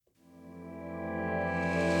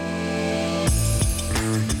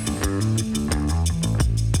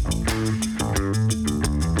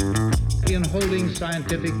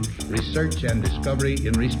scientific research and discovery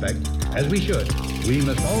in respect, as we should, we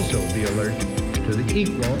must also be alert to the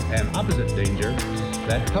equal and opposite danger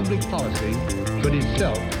that public policy could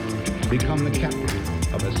itself become the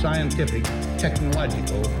captive of a scientific,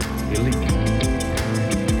 technological elite.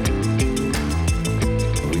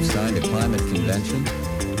 We've signed a climate convention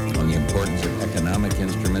on the importance of economic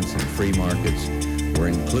instruments and free markets. Were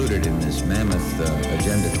included in this mammoth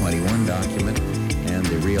Agenda 21 document and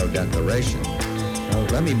the Rio Declaration.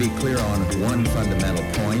 Let me be clear on one fundamental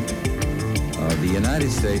point. The United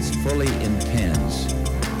States fully intends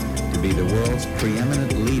to be the world's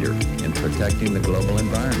preeminent leader in protecting the global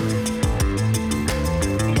environment.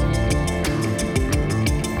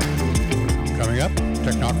 Coming up,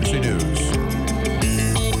 Technocracy News.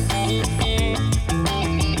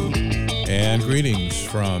 And greetings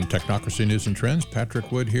from Technocracy News and Trends.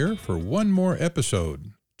 Patrick Wood here for one more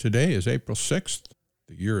episode. Today is April 6th.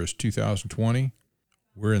 The year is 2020.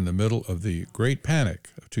 We're in the middle of the Great Panic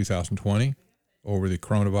of 2020 over the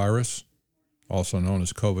coronavirus, also known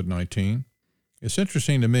as COVID-19. It's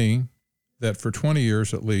interesting to me that for 20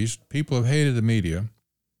 years at least, people have hated the media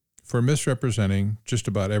for misrepresenting just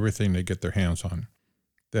about everything they get their hands on.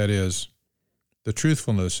 That is, the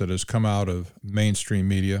truthfulness that has come out of mainstream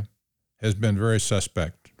media has been very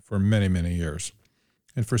suspect for many, many years.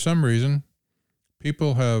 And for some reason,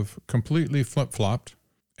 people have completely flip-flopped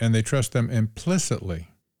and they trust them implicitly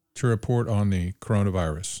to report on the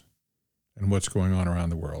coronavirus and what's going on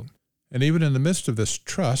around the world. And even in the midst of this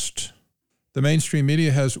trust, the mainstream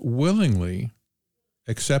media has willingly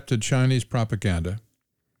accepted Chinese propaganda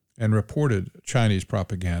and reported Chinese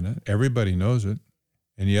propaganda. Everybody knows it,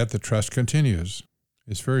 and yet the trust continues.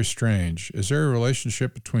 It's very strange. Is there a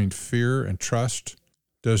relationship between fear and trust?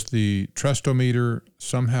 Does the trustometer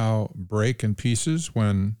somehow break in pieces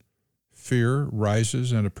when fear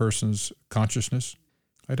rises in a person's consciousness?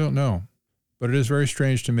 I don't know. But it is very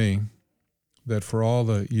strange to me that for all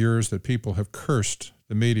the years that people have cursed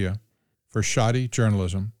the media for shoddy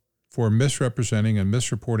journalism, for misrepresenting and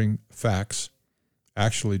misreporting facts,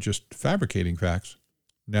 actually just fabricating facts,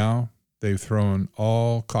 now they've thrown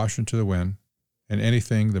all caution to the wind. And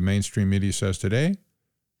anything the mainstream media says today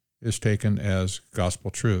is taken as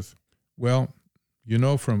gospel truth. Well, you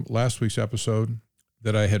know from last week's episode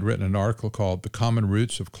that I had written an article called The Common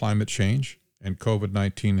Roots of Climate Change and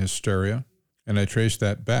COVID-19 Hysteria, and I traced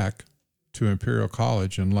that back to Imperial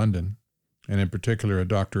College in London, and in particular a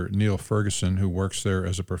Dr. Neil Ferguson who works there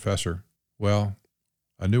as a professor. Well,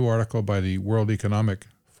 a new article by the World Economic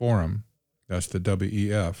Forum, that's the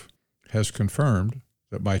WEF, has confirmed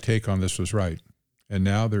that my take on this was right. And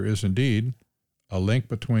now there is indeed a link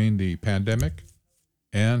between the pandemic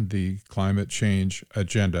and the climate change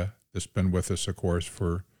agenda that's been with us, of course,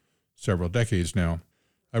 for several decades now.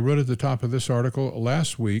 I wrote at the top of this article,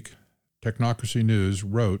 last week, Technocracy News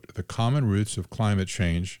wrote The Common Roots of Climate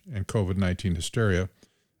Change and COVID-19 Hysteria,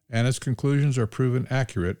 and its conclusions are proven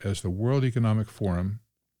accurate as the World Economic Forum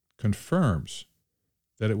confirms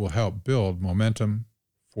that it will help build momentum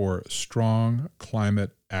for strong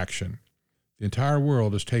climate action. The entire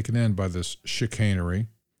world is taken in by this chicanery,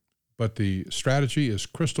 but the strategy is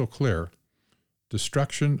crystal clear.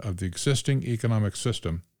 Destruction of the existing economic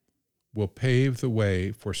system will pave the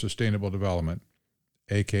way for sustainable development,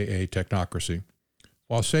 aka technocracy.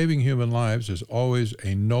 While saving human lives is always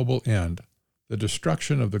a noble end, the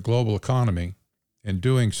destruction of the global economy, in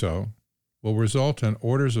doing so, will result in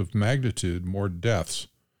orders of magnitude more deaths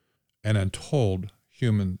and untold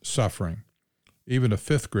human suffering. Even a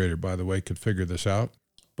fifth grader, by the way, could figure this out.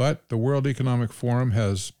 But the World Economic Forum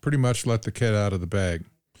has pretty much let the cat out of the bag.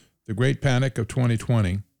 The Great Panic of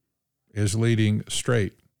 2020 is leading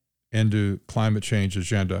straight into climate change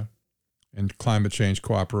agenda and climate change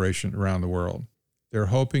cooperation around the world. They're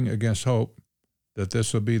hoping against hope that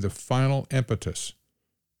this will be the final impetus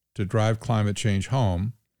to drive climate change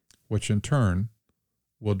home, which in turn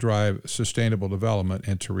will drive sustainable development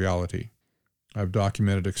into reality. I've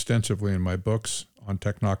documented extensively in my books on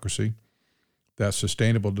technocracy that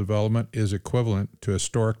sustainable development is equivalent to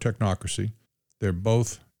historic technocracy. They're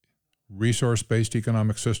both resource-based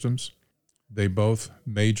economic systems. They both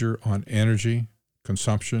major on energy,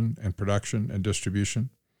 consumption, and production and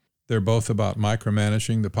distribution. They're both about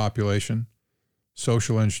micromanaging the population,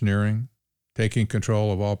 social engineering, taking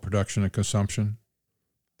control of all production and consumption.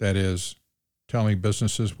 That is, telling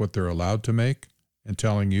businesses what they're allowed to make and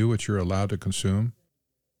telling you what you're allowed to consume.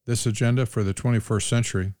 This agenda for the 21st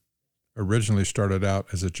century originally started out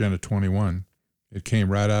as Agenda 21. It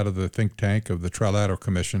came right out of the think tank of the Trilateral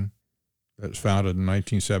Commission that was founded in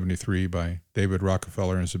 1973 by David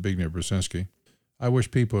Rockefeller and Zbigniew Brzezinski. I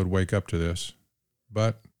wish people would wake up to this.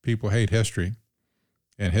 but people hate history,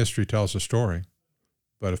 and history tells a story.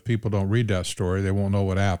 But if people don't read that story, they won't know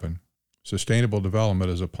what happened. Sustainable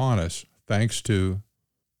development is upon us, thanks to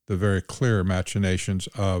the very clear machinations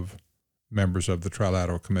of members of the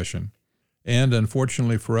Trilateral Commission. And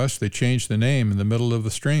unfortunately for us, they changed the name in the middle of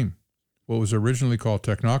the stream. What was originally called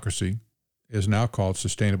technocracy is now called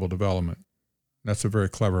sustainable development. That's a very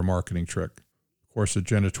clever marketing trick. Of course,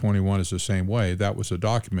 Agenda 21 is the same way. That was a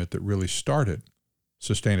document that really started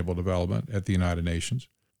sustainable development at the United Nations.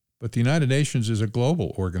 But the United Nations is a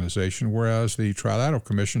global organization, whereas the Trilateral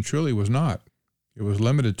Commission truly was not. It was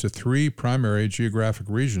limited to 3 primary geographic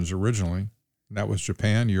regions originally, and that was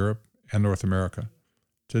Japan, Europe, and North America.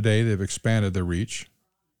 Today, they've expanded their reach,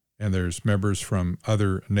 and there's members from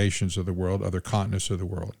other nations of the world, other continents of the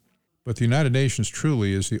world. But the United Nations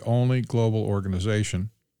truly is the only global organization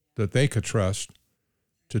that they could trust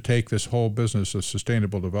to take this whole business of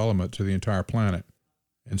sustainable development to the entire planet.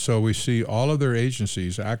 And so we see all of their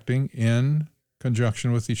agencies acting in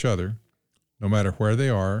conjunction with each other, no matter where they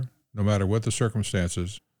are, no matter what the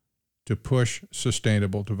circumstances, to push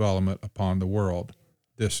sustainable development upon the world.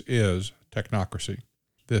 This is technocracy.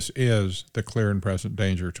 This is the clear and present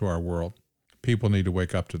danger to our world. People need to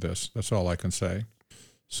wake up to this. That's all I can say.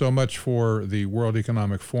 So much for the World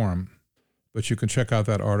Economic Forum, but you can check out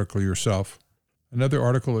that article yourself. Another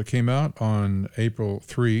article that came out on April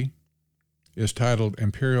 3 is titled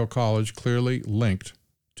Imperial College Clearly Linked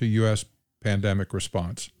to U.S. Pandemic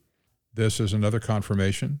Response. This is another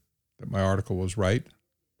confirmation that my article was right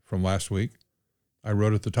from last week. I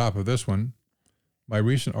wrote at the top of this one, my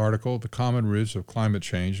recent article, The Common Roots of Climate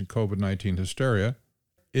Change and COVID-19 Hysteria,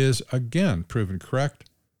 is again proven correct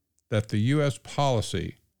that the U.S.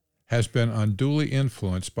 policy has been unduly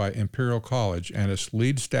influenced by Imperial College and its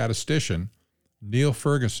lead statistician, Neil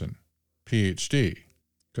Ferguson, Ph.D.,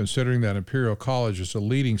 considering that Imperial College is a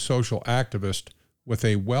leading social activist with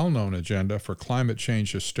a well-known agenda for climate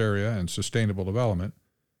change hysteria and sustainable development.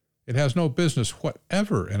 It has no business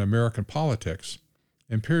whatever in American politics.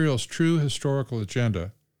 Imperial's true historical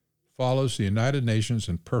agenda follows the United Nations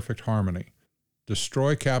in perfect harmony.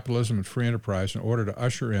 Destroy capitalism and free enterprise in order to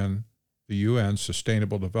usher in the UN's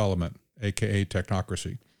sustainable development, aka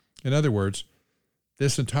technocracy. In other words,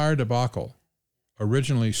 this entire debacle,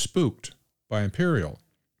 originally spooked by Imperial,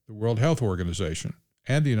 the World Health Organization,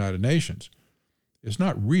 and the United Nations, is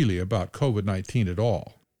not really about COVID-19 at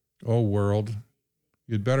all. Oh, world,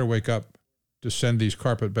 you'd better wake up to send these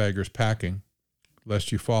carpetbaggers packing,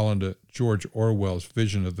 lest you fall into George Orwell's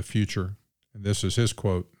vision of the future. And this is his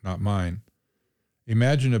quote, not mine.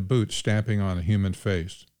 Imagine a boot stamping on a human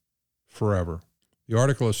face. Forever. The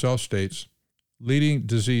article itself states, leading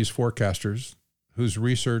disease forecasters whose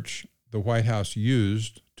research the White House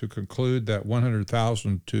used to conclude that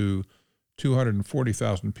 100,000 to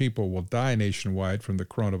 240,000 people will die nationwide from the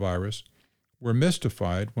coronavirus were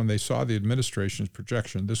mystified when they saw the administration's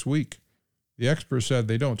projection this week. The experts said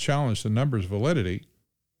they don't challenge the numbers' validity,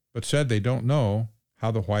 but said they don't know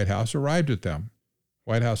how the White House arrived at them.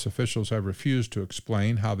 White House officials have refused to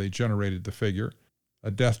explain how they generated the figure, a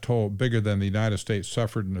death toll bigger than the United States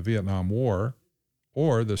suffered in the Vietnam War,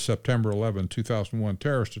 or the September 11, 2001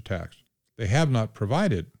 terrorist attacks. They have not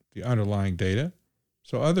provided the underlying data,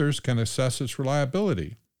 so others can assess its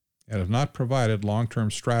reliability, and have not provided long-term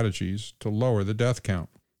strategies to lower the death count.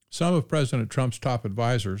 Some of President Trump's top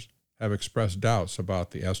advisors have expressed doubts about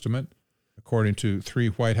the estimate, according to 3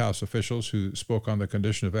 White House officials who spoke on the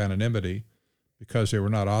condition of anonymity because they were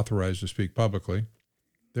not authorized to speak publicly.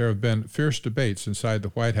 There have been fierce debates inside the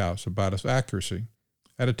White House about its accuracy.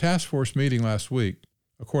 At a task force meeting last week,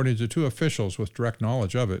 according to 2 officials with direct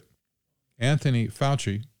knowledge of it, Anthony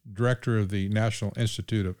Fauci, director of the National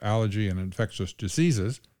Institute of Allergy and Infectious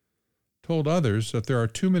Diseases, told others that there are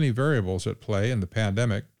too many variables at play in the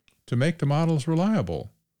pandemic to make the models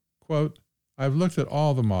reliable. Quote, I've looked at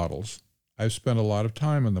all the models. I've spent a lot of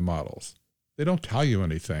time on the models. They don't tell you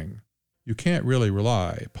anything. You can't really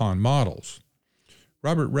rely upon models.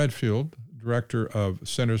 Robert Redfield, director of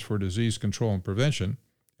Centers for Disease Control and Prevention,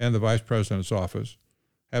 and the Vice President's office,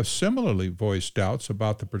 have similarly voiced doubts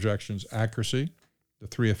about the projection's accuracy, the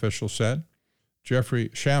 3 officials said. Jeffrey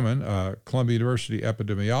Shaman, a Columbia University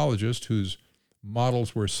epidemiologist whose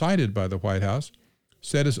models were cited by the White House,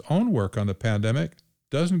 said his own work on the pandemic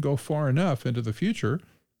doesn't go far enough into the future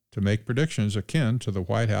to make predictions akin to the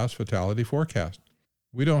White House fatality forecast.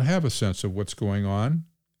 We don't have a sense of what's going on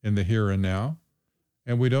in the here and now,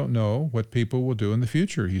 and we don't know what people will do in the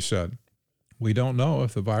future, he said. We don't know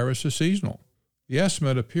if the virus is seasonal. The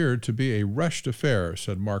estimate appeared to be a rushed affair,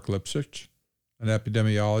 said Mark Lipsitch, an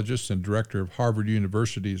epidemiologist and director of Harvard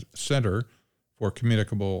University's Center for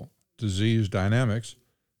Communicable Disease Dynamics,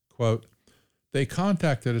 quote, "They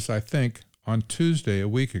contacted us, I think, on Tuesday a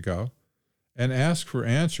week ago and asked for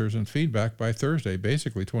answers and feedback by Thursday,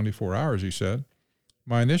 basically 24 hours, he said.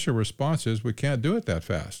 My initial response is we can't do it that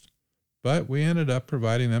fast. But we ended up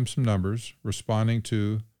providing them some numbers, responding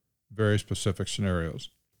to very specific scenarios."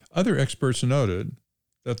 Other experts noted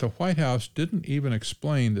that the White House didn't even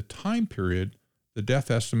explain the time period the death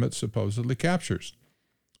estimate supposedly captures,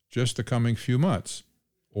 just the coming few months,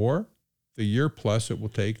 or the year plus it will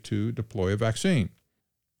take to deploy a vaccine.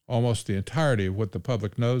 Almost the entirety of what the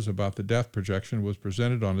public knows about the death projection was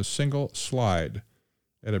presented on a single slide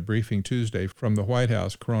at a briefing Tuesday from the White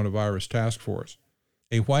House Coronavirus Task Force.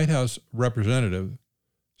 A White House representative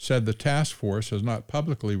said the task force has not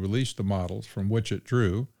publicly released the models from which it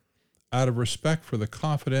drew out of respect for the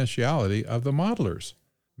confidentiality of the modelers,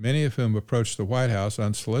 many of whom approached the White House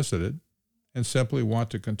unsolicited and simply want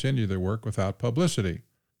to continue their work without publicity.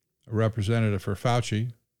 A representative for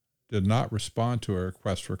Fauci did not respond to a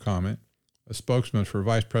request for comment. A spokesman for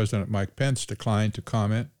Vice President Mike Pence declined to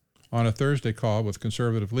comment. On a Thursday call with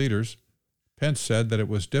conservative leaders, Pence said that it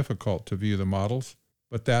was difficult to view the models,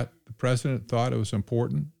 but that the president thought it was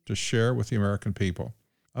important to share with the American people.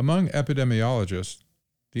 Among epidemiologists,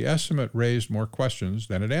 the estimate raised more questions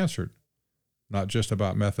than it answered, not just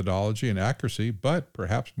about methodology and accuracy, but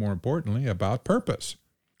perhaps more importantly, about purpose.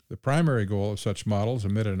 The primary goal of such models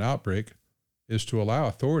amid an outbreak is to allow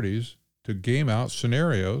authorities to game out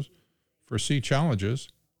scenarios, foresee challenges,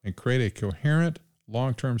 and create a coherent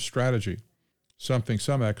long-term strategy, something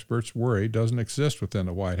some experts worry doesn't exist within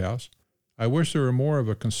the White House. I wish there were more of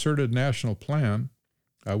a concerted national plan.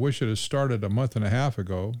 I wish it had started a month and a half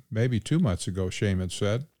ago, maybe 2 months ago, Shaman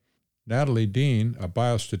said. Natalie Dean, a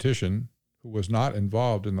biostatistician who was not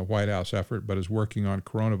involved in the White House effort but is working on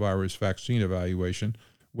coronavirus vaccine evaluation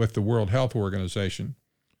with the World Health Organization,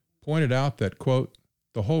 pointed out that, quote,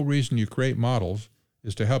 "The whole reason you create models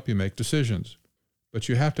is to help you make decisions. But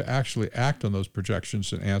you have to actually act on those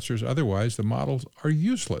projections and answers, otherwise the models are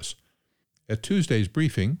useless." At Tuesday's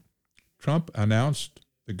briefing, Trump announced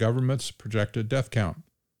the government's projected death count,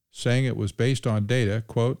 saying it was based on data,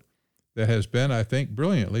 quote, "that has been, I think,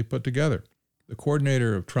 brilliantly put together." The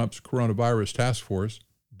coordinator of Trump's coronavirus task force,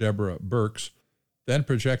 Deborah Birx, then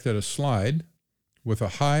projected a slide with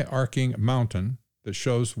a high arcing mountain that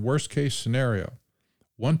shows worst-case scenario,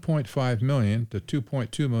 1.5 million to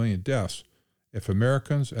 2.2 million deaths if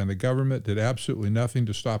Americans and the government did absolutely nothing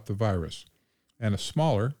to stop the virus, and a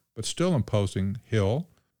smaller but still imposing hill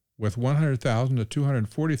with 100,000 to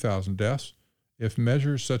 240,000 deaths if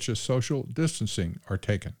measures such as social distancing are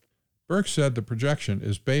taken. Birx said the projection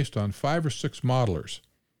is based on 5 or 6 modelers,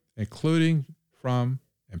 including from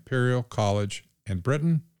Imperial College in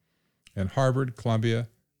Britain and Harvard, Columbia,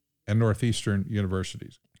 and Northeastern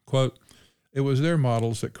universities. Quote, "It was their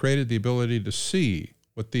models that created the ability to see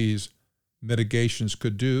what these mitigations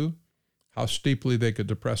could do, how steeply they could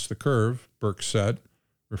depress the curve," Birx said,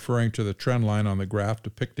 referring to the trend line on the graph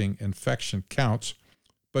depicting infection counts.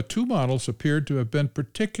 But 2 models appeared to have been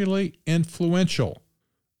particularly influential,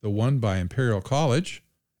 the one by Imperial College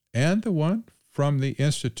and the one from the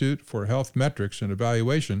Institute for Health Metrics and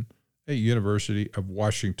Evaluation at University of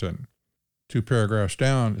Washington. 2 paragraphs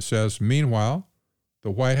down, it says, "Meanwhile,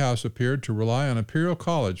 the White House appeared to rely on Imperial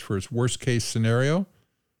College for its worst-case scenario.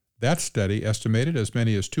 That study estimated as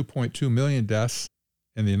many as 2.2 million deaths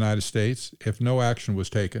in the United States if no action was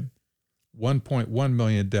taken, 1.1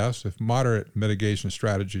 million deaths if moderate mitigation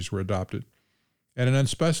strategies were adopted, and an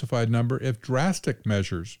unspecified number if drastic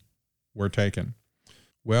measures were taken."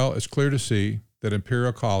 Well, it's clear to see that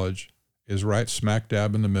Imperial College is right smack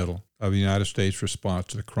dab in the middle of the United States response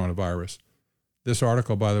to the coronavirus. This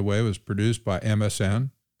article, by the way, was produced by MSN,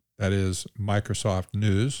 that is Microsoft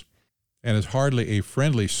News, and is hardly a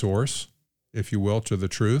friendly source, if you will, to the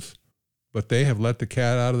truth, but they have let the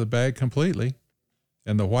cat out of the bag completely,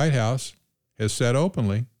 and the White House has said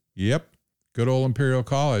openly, yep, good old Imperial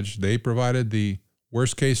College, they provided the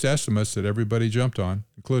worst-case estimates that everybody jumped on,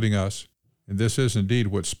 including us, and this is indeed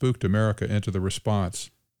what spooked America into the response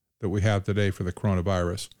that we have today for the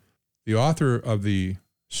coronavirus. The author of the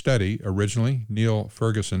study, originally, Neil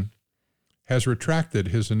Ferguson, has retracted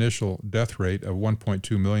his initial death rate of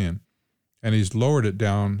 1.2 million, and he's lowered it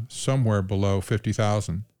down somewhere below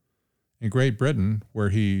 50,000. In Great Britain,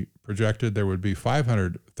 where he projected there would be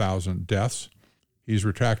 500,000 deaths, he's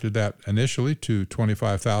retracted that initially to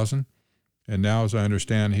 25,000, and now, as I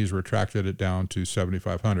understand, he's retracted it down to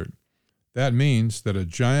 7,500. That means that a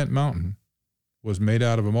giant mountain was made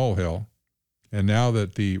out of a molehill, and now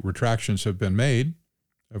that the retractions have been made,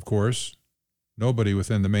 of course, Nobody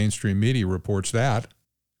within the mainstream media reports that.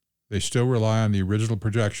 They still rely on the original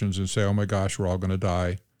projections and say, oh my gosh, we're all going to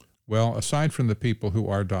die. Well, aside from the people who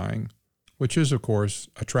are dying, which is, of course,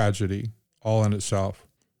 a tragedy all in itself,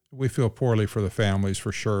 we feel poorly for the families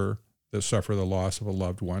for sure that suffer the loss of a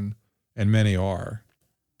loved one, and many are.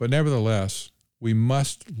 But nevertheless, we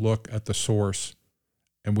must look at the source,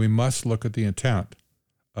 and we must look at the intent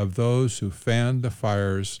of those who fanned the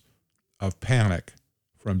fires of panic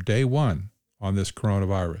from day one on this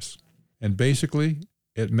coronavirus. And basically,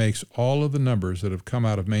 it makes all of the numbers that have come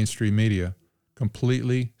out of mainstream media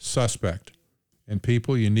completely suspect. And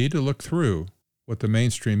people, you need to look through what the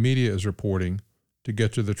mainstream media is reporting to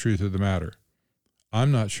get to the truth of the matter.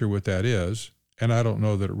 I'm not sure what that is, and I don't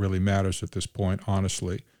know that it really matters at this point,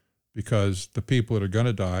 honestly, because the people that are going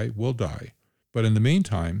to die will die. But in the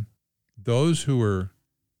meantime, those who are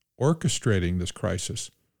orchestrating this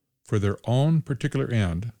crisis for their own particular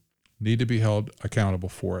end need to be held accountable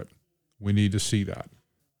for it. We need to see that.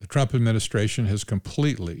 The Trump administration has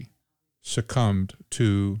completely succumbed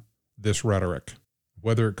to this rhetoric,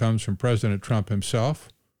 whether it comes from President Trump himself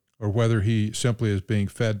or whether he simply is being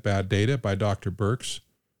fed bad data by Dr. Birx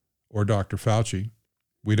or Dr. Fauci.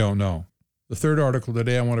 We don't know. The third article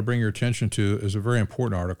today I want to bring your attention to is a very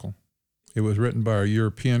important article. It was written by our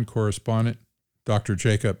European correspondent, Dr.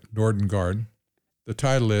 Jacob Nordengard. The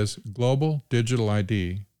title is Global Digital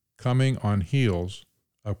ID Coming on Heels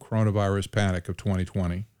of Coronavirus Panic of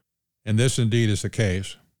 2020. And this indeed is the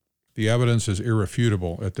case. The evidence is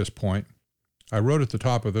irrefutable at this point. I wrote at the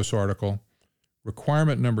top of this article,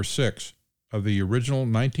 requirement number 6 of the original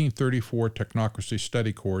 1934 Technocracy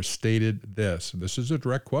Study Course stated this, and this is a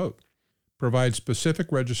direct quote, provide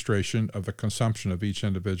specific registration of the consumption of each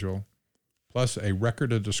individual, plus a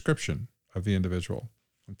record of description of the individual.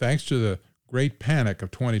 And thanks to the great panic of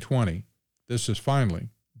 2020, this is finally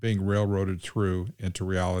being railroaded through into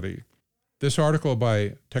reality. This article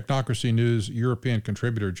by Technocracy News European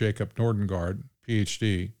contributor Jacob Nordengard,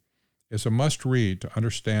 PhD, is a must-read to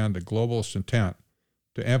understand the globalist intent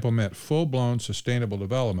to implement full-blown sustainable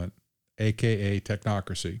development, aka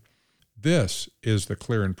technocracy. This is the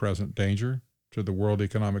clear and present danger to the world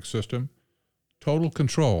economic system. Total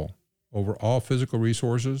control over all physical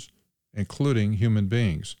resources, including human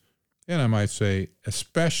beings. And I might say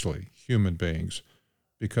especially human beings,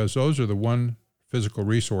 because those are the one physical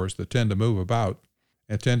resource that tend to move about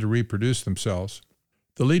and tend to reproduce themselves.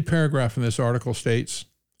 The lead paragraph in this article states,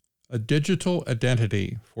 a digital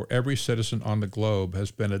identity for every citizen on the globe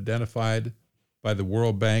has been identified by the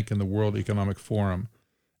World Bank and the World Economic Forum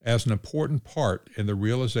as an important part in the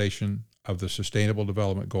realization of the Sustainable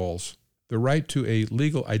Development Goals. The right to a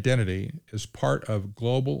legal identity is part of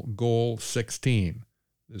Global Goal 16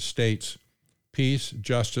 that states peace,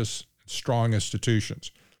 justice, and strong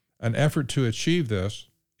institutions. An effort to achieve this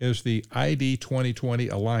is the ID 2020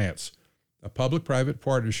 Alliance, a public-private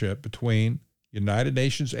partnership between United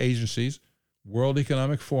Nations agencies, World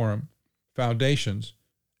Economic Forum, foundations,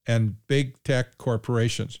 and big tech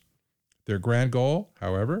corporations. Their grand goal,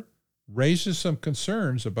 however, raises some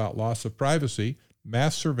concerns about loss of privacy,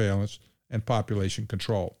 mass surveillance, and population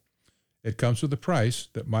control. It comes with a price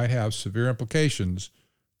that might have severe implications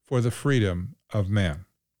for the freedom of man.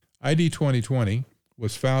 ID 2020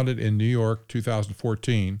 was founded in New York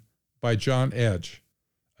 2014 by John Edge,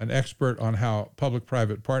 an expert on how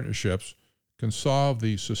public-private partnerships can solve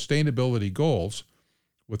the sustainability goals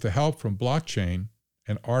with the help from blockchain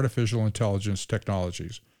and artificial intelligence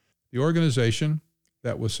technologies. The organization,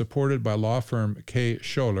 that was supported by law firm Kay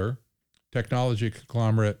Scholler, technology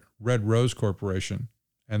conglomerate Red Rose Corporation,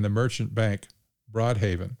 and the merchant bank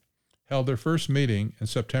Broadhaven, held their first meeting in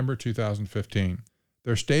September 2015.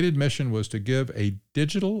 Their stated mission was to give a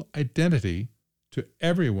digital identity to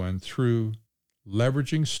everyone through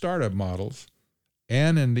leveraging startup models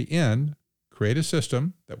and, in the end, create a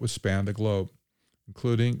system that would span the globe,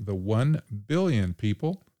 including the 1 billion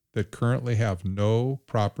people that currently have no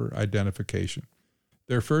proper identification.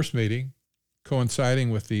 Their first meeting, coinciding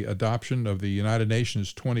with the adoption of the United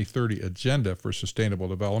Nations 2030 Agenda for Sustainable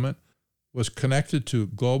Development, was connected to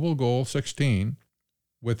Global Goal 16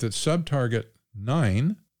 with its sub-target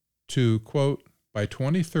 9 to, quote, by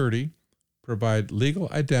 2030, provide legal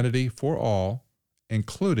identity for all,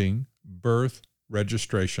 including birth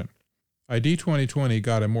registration. ID 2020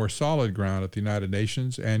 got a more solid ground at the United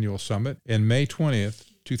Nations Annual Summit in May 20th,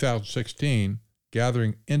 2016,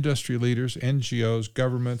 gathering industry leaders, NGOs,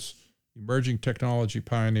 governments, emerging technology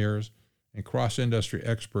pioneers, and cross-industry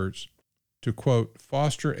experts to, quote,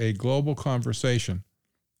 foster a global conversation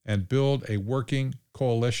and build a working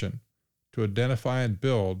coalition to identify and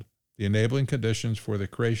build the enabling conditions for the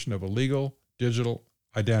creation of a legal digital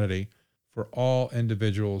identity for all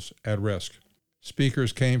individuals at risk.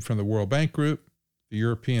 Speakers came from the World Bank Group, the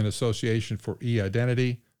European Association for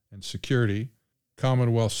E-Identity and Security,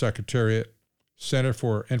 Commonwealth Secretariat, Center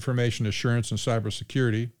for Information Assurance and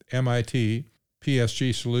Cybersecurity, MIT,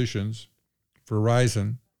 PSG Solutions,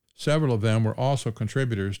 Verizon. Several of them were also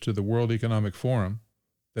contributors to the World Economic Forum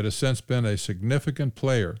that has since been a significant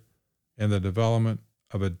player in the development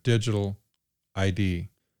of a digital ID.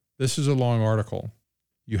 This is a long article.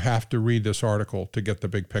 You have to read this article to get the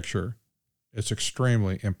big picture. It's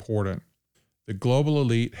extremely important. The global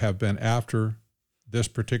elite have been after this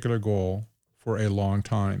particular goal for a long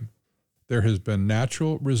time. There has been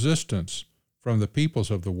natural resistance from the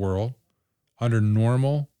peoples of the world under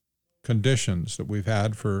normal conditions that we've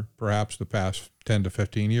had for perhaps the past 10 to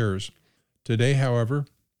 15 years. Today, however,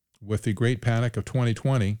 with the Great Panic of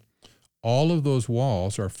 2020, all of those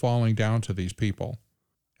walls are falling down to these people.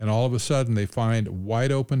 And all of a sudden, they find a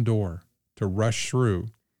wide open door to rush through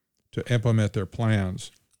to implement their plans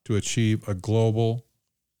to achieve a global,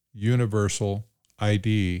 universal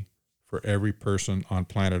ID for every person on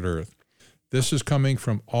planet Earth. This is coming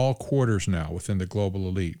from all quarters now within the global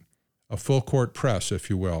elite, a full court press, if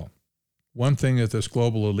you will. One thing that this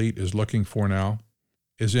global elite is looking for now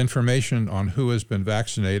is information on who has been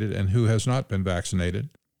vaccinated and who has not been vaccinated,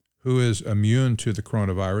 who is immune to the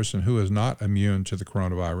coronavirus and who is not immune to the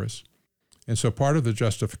coronavirus. And so part of the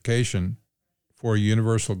justification for a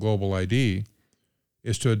universal global ID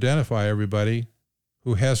is to identify everybody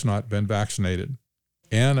who has not been vaccinated.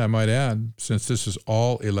 And I might add, since this is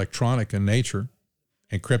all electronic in nature,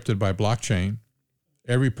 encrypted by blockchain,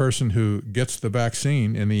 every person who gets the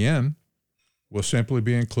vaccine in the end will simply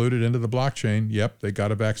be included into the blockchain. Yep, they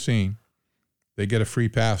got a vaccine. They get a free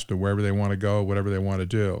pass to wherever they want to go, whatever they want to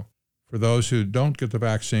do. For those who don't get the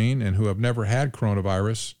vaccine and who have never had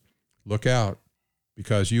coronavirus, look out,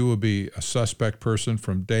 because you will be a suspect person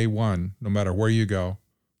from day one, no matter where you go,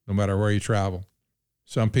 no matter where you travel.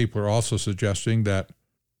 Some people are also suggesting that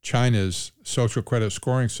China's social credit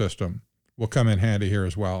scoring system will come in handy here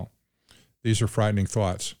as well. These are frightening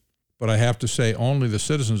thoughts. But I have to say, only the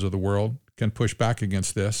citizens of the world can push back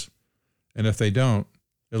against this. And if they don't,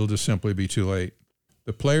 it'll just simply be too late.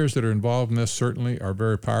 The players that are involved in this certainly are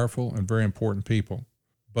very powerful and very important people.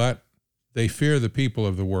 But they fear the people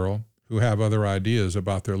of the world who have other ideas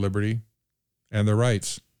about their liberty and their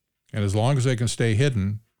rights. And as long as they can stay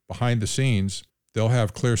hidden behind the scenes, they'll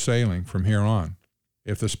have clear sailing from here on.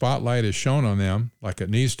 If the spotlight is shown on them like it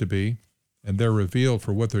needs to be, and they're revealed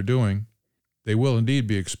for what they're doing, they will indeed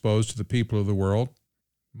be exposed to the people of the world.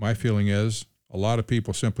 My feeling is a lot of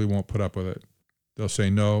people simply won't put up with it. They'll say,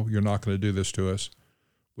 no, you're not going to do this to us.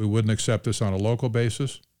 We wouldn't accept this on a local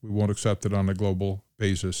basis. We won't accept it on a global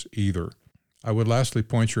basis either. I would lastly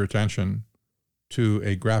point your attention to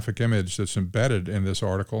a graphic image that's embedded in this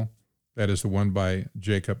article. That is the one by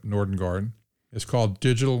Jacob Nordengard. It's called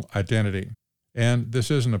Digital Identity. And this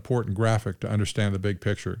is an important graphic to understand the big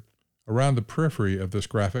picture. Around the periphery of this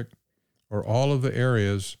graphic are all of the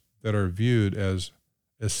areas that are viewed as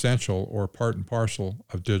essential or part and parcel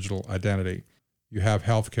of digital identity. You have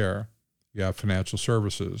healthcare, you have financial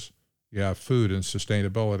services, you have food and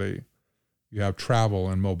sustainability, you have travel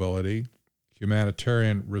and mobility,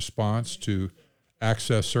 humanitarian response to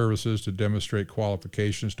access services to demonstrate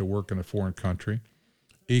qualifications to work in a foreign country,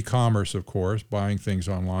 e-commerce, of course, buying things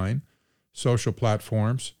online, social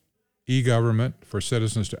platforms, e-government for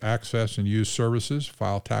citizens to access and use services,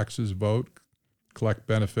 file taxes, vote, collect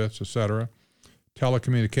benefits, etc.,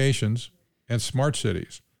 telecommunications, and smart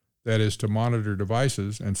cities, that is to monitor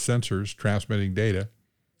devices and sensors transmitting data,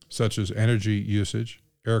 such as energy usage,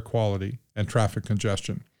 air quality, and traffic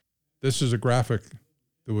congestion. This is a graphic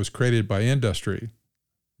that was created by industry,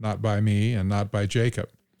 not by me and not by Jacob.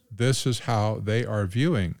 This is how they are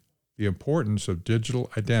viewing the importance of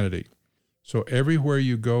digital identity. So everywhere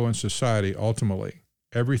you go in society, ultimately,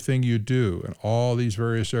 everything you do in all these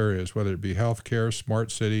various areas, whether it be healthcare,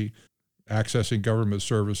 smart city, accessing government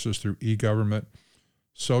services through e-government,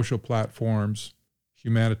 social platforms,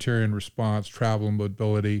 humanitarian response, travel and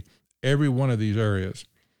mobility, every one of these areas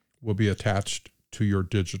will be attached to your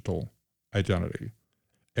digital identity.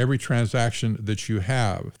 Every transaction that you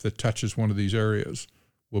have that touches one of these areas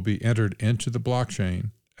will be entered into the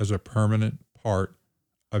blockchain as a permanent part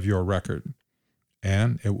of your record,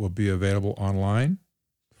 and it will be available online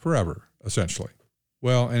forever, essentially.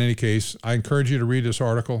 Well, in any case, I encourage you to read this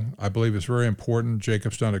article. I believe it's very important.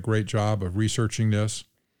 Jacob's done a great job of researching this.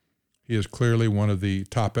 He is clearly one of the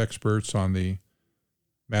top experts on the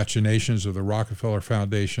machinations of the Rockefeller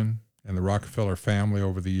Foundation and the Rockefeller family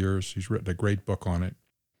over the years. He's written a great book on it.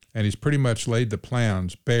 And he's pretty much laid the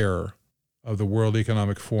plans bare of the World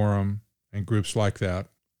Economic Forum and groups like that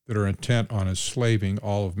are intent on enslaving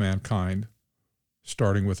all of mankind,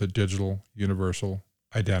 starting with a digital universal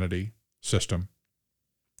identity system.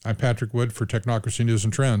 I'm Patrick Wood for Technocracy News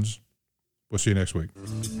and Trends. We'll see you next week.